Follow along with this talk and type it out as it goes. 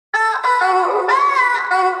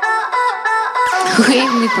Who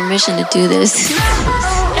gave me permission to do this? Oh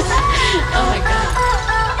my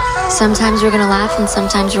god. Sometimes we're gonna laugh and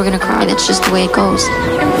sometimes we're gonna cry. That's just the way it goes.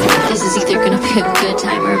 This is either gonna be a good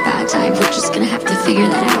time or a bad time. We're just gonna have to figure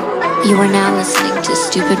that out. You are now listening to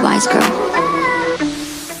Stupid Wise Girl.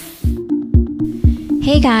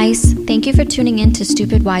 Hey guys, thank you for tuning in to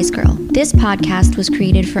Stupid Wise Girl. This podcast was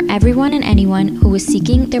created for everyone and anyone who is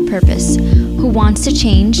seeking their purpose, who wants to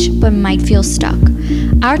change but might feel stuck.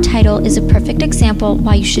 Our title is a perfect example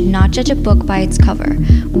why you should not judge a book by its cover.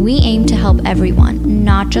 We aim to help everyone,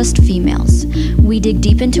 not just females. We dig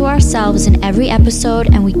deep into ourselves in every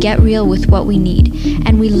episode and we get real with what we need.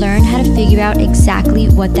 And we learn how to figure out exactly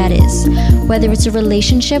what that is. Whether it's a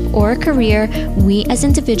relationship or a career, we as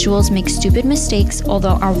individuals make stupid mistakes,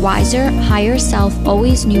 although our wiser, higher self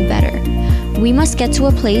always knew better. We must get to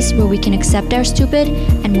a place where we can accept our stupid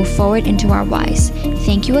and move forward into our wise.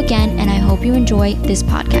 Thank you again, and I hope you enjoy this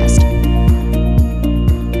podcast.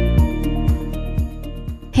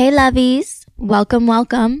 Hey lovies,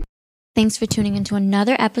 welcome. Thanks for tuning into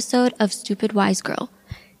another episode of Stupid Wise Girl.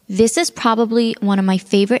 This is probably one of my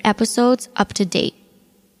favorite episodes up to date.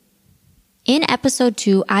 In episode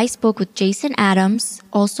 2, I spoke with Jason Adams,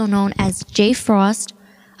 also known as Jay Frost,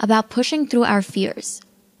 about pushing through our fears.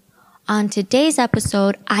 On today's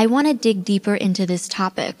episode, I want to dig deeper into this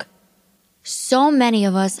topic. So many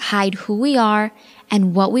of us hide who we are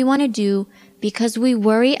and what we want to do because we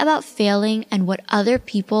worry about failing and what other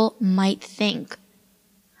people might think.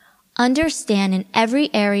 Understand, in every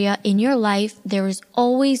area in your life, there is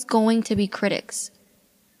always going to be critics.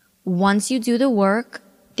 Once you do the work,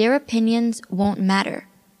 their opinions won't matter.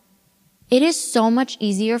 It is so much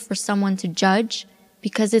easier for someone to judge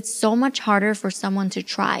because it's so much harder for someone to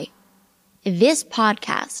try. This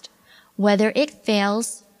podcast, whether it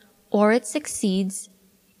fails or it succeeds,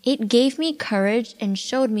 it gave me courage and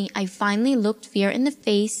showed me I finally looked fear in the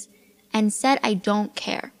face and said I don't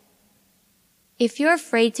care. If you're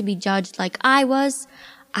afraid to be judged like I was,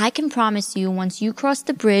 I can promise you once you cross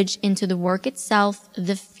the bridge into the work itself,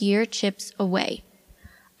 the fear chips away.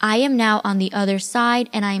 I am now on the other side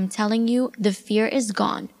and I am telling you the fear is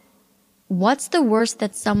gone. What's the worst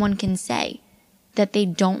that someone can say? That they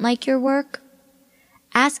don't like your work?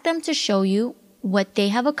 Ask them to show you what they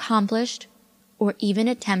have accomplished or even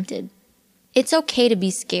attempted. It's okay to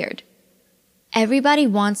be scared. Everybody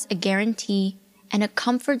wants a guarantee and a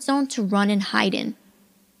comfort zone to run and hide in.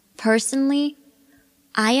 Personally,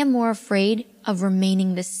 I am more afraid of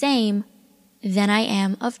remaining the same than I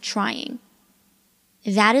am of trying.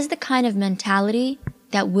 That is the kind of mentality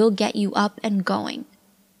that will get you up and going.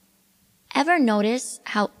 Ever notice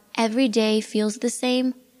how every day feels the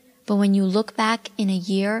same, but when you look back in a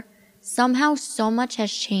year, somehow so much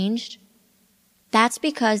has changed? That's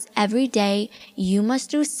because every day you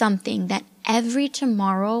must do something that every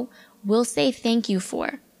tomorrow will say thank you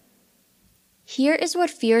for. Here is what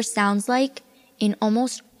fear sounds like in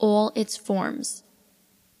almost all its forms.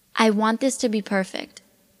 I want this to be perfect.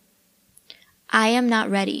 I am not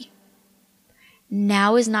ready.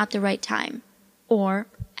 Now is not the right time. Or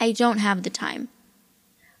I don't have the time.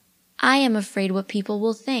 I am afraid what people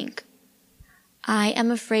will think. I am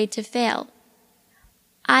afraid to fail.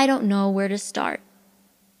 I don't know where to start.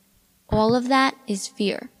 All of that is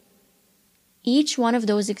fear. Each one of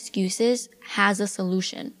those excuses has a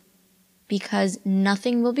solution because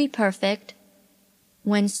nothing will be perfect.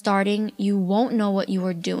 When starting, you won't know what you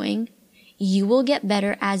are doing. You will get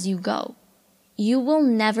better as you go. You will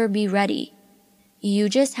never be ready. You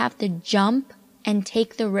just have to jump and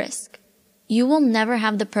take the risk. You will never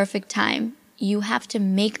have the perfect time. You have to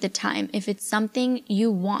make the time if it's something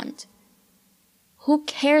you want. Who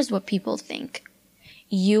cares what people think?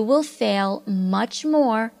 You will fail much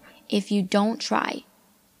more if you don't try,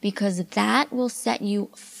 because that will set you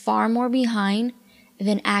far more behind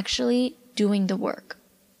than actually doing the work.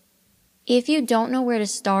 If you don't know where to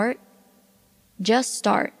start, just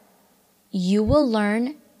start. You will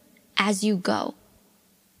learn as you go.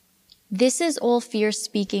 This is all fear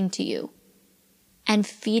speaking to you and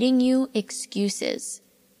feeding you excuses.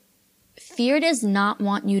 Fear does not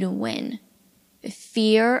want you to win.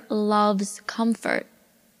 Fear loves comfort.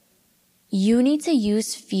 You need to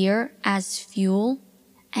use fear as fuel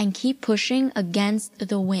and keep pushing against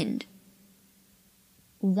the wind.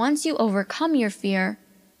 Once you overcome your fear,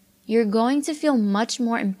 you're going to feel much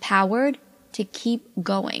more empowered to keep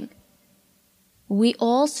going. We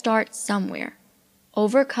all start somewhere.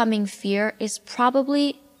 Overcoming fear is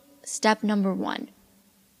probably step number 1.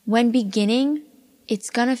 When beginning, it's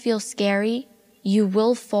gonna feel scary, you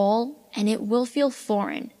will fall, and it will feel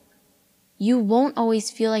foreign. You won't always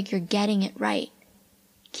feel like you're getting it right.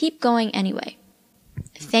 Keep going anyway.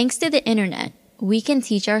 Thanks to the internet, we can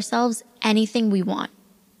teach ourselves anything we want.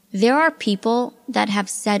 There are people that have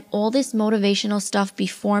said all this motivational stuff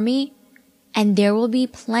before me, and there will be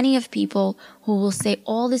plenty of people who will say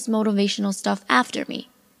all this motivational stuff after me.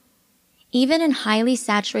 Even in highly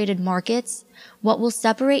saturated markets, what will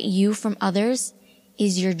separate you from others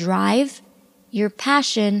is your drive, your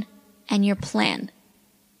passion, and your plan.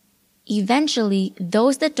 Eventually,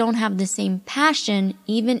 those that don't have the same passion,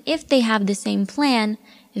 even if they have the same plan,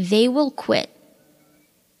 they will quit.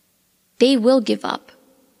 They will give up.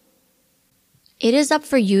 It is up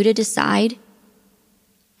for you to decide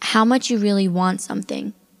how much you really want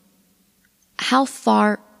something. How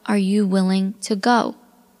far are you willing to go?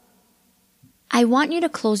 I want you to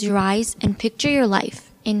close your eyes and picture your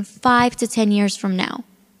life in 5 to 10 years from now.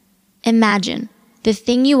 Imagine the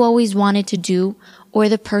thing you always wanted to do or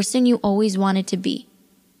the person you always wanted to be.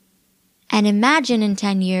 And imagine in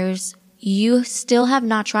 10 years, you still have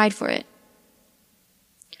not tried for it.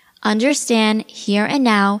 Understand here and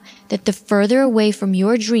now that the further away from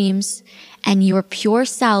your dreams and your pure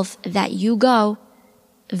self that you go,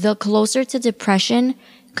 the closer to depression,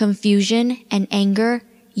 confusion, and anger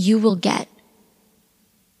you will get.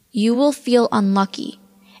 You will feel unlucky,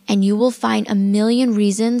 and you will find a million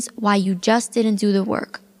reasons why you just didn't do the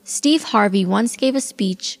work. Steve Harvey once gave a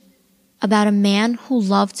speech about a man who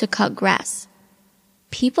loved to cut grass.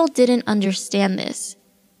 People didn't understand this.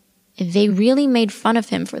 They really made fun of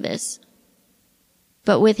him for this.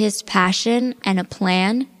 But with his passion and a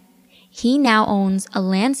plan, he now owns a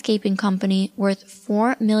landscaping company worth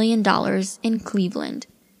 $4 million in Cleveland.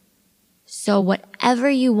 So whatever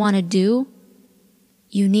you want to do,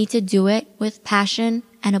 you need to do it with passion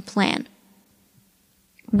and a plan.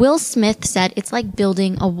 Will Smith said it's like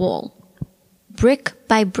building a wall, brick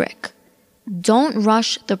by brick. Don't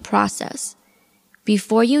rush the process.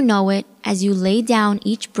 Before you know it, as you lay down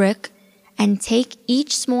each brick and take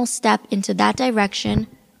each small step into that direction,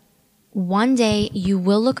 one day you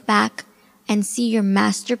will look back and see your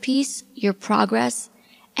masterpiece, your progress,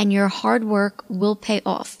 and your hard work will pay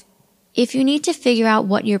off. If you need to figure out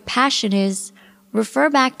what your passion is, refer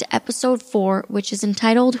back to episode 4, which is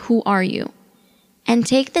entitled Who Are You? And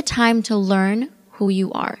take the time to learn who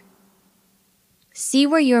you are. See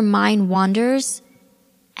where your mind wanders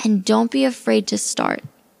and don't be afraid to start.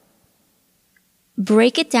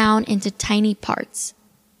 Break it down into tiny parts.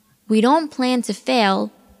 We don't plan to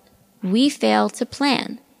fail, we fail to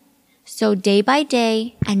plan. So day by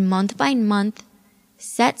day and month by month,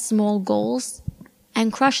 set small goals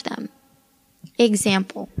and crush them.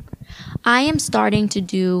 Example, I am starting to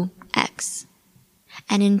do X.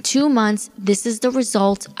 And in 2 months, this is the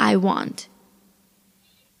result I want.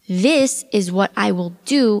 This is what I will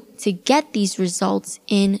do to get these results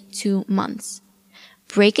in 2 months.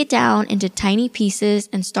 Break it down into tiny pieces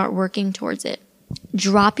and start working towards it.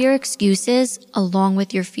 Drop your excuses along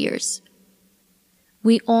with your fears.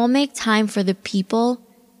 We all make time for the people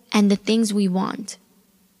and the things we want.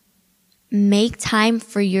 Make time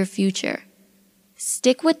for your future.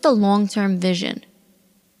 Stick with the long-term vision.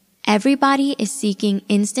 Everybody is seeking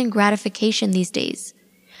instant gratification these days.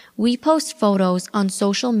 We post photos on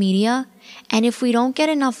social media, and if we don't get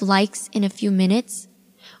enough likes in a few minutes,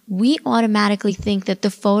 we automatically think that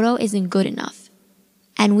the photo isn't good enough,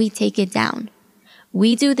 and we take it down.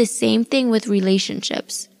 We do the same thing with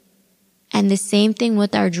relationships, and the same thing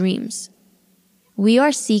with our dreams. We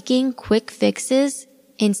are seeking quick fixes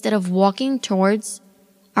instead of walking towards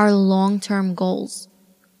our long-term goals.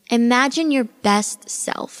 Imagine your best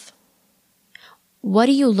self. What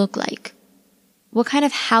do you look like? What kind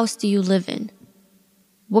of house do you live in?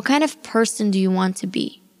 What kind of person do you want to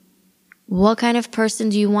be? What kind of person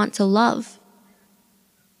do you want to love?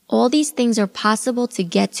 All these things are possible to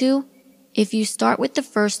get to if you start with the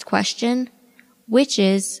first question, which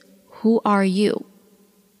is, who are you?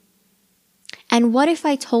 And what if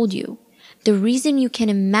I told you the reason you can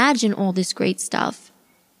imagine all this great stuff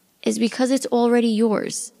is because it's already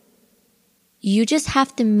yours? You just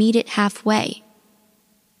have to meet it halfway.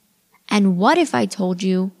 And what if I told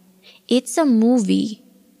you it's a movie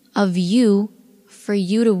of you for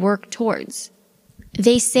you to work towards?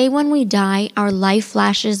 They say when we die, our life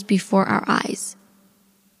flashes before our eyes.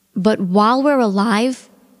 But while we're alive,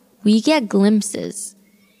 we get glimpses.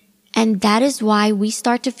 And that is why we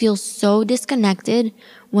start to feel so disconnected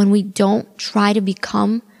when we don't try to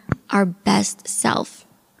become our best self.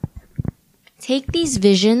 Take these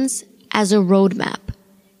visions as a roadmap.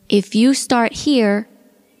 If you start here,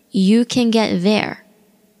 you can get there.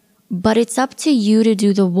 But it's up to you to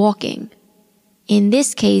do the walking. In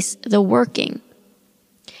this case, the working.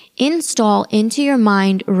 Install into your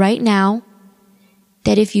mind right now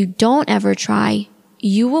that if you don't ever try,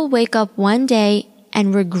 you will wake up one day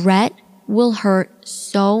and regret will hurt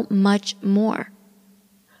so much more.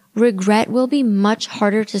 Regret will be much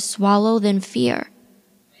harder to swallow than fear.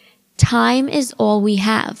 Time is all we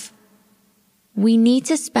have. We need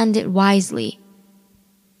to spend it wisely,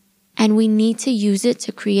 and we need to use it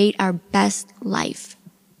to create our best life.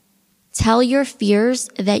 Tell your fears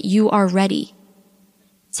that you are ready.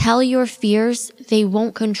 Tell your fears they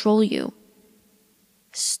won't control you.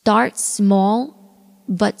 Start small,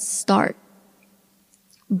 but start.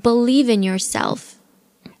 Believe in yourself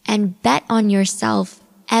and bet on yourself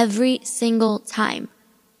every single time.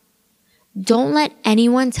 Don't let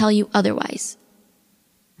anyone tell you otherwise.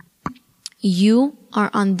 You are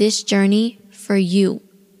on this journey for you,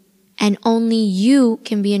 and only you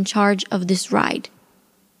can be in charge of this ride.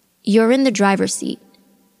 You're in the driver's seat.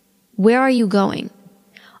 Where are you going?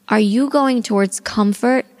 Are you going towards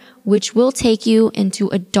comfort, which will take you into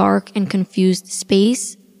a dark and confused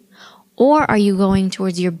space? Or are you going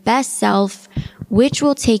towards your best self, which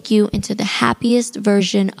will take you into the happiest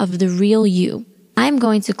version of the real you? I'm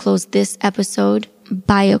going to close this episode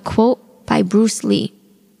by a quote by Bruce Lee.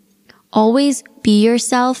 Always be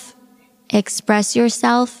yourself, express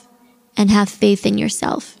yourself, and have faith in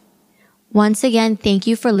yourself. Once again, thank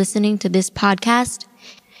you for listening to this podcast.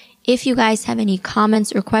 If you guys have any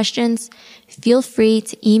comments or questions, feel free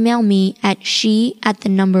to email me at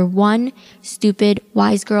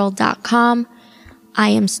she@1stupidwisegirl.com. I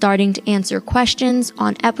am starting to answer questions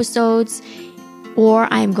on episodes, or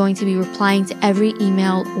I am going to be replying to every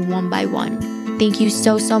email one by one. Thank you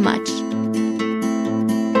so much.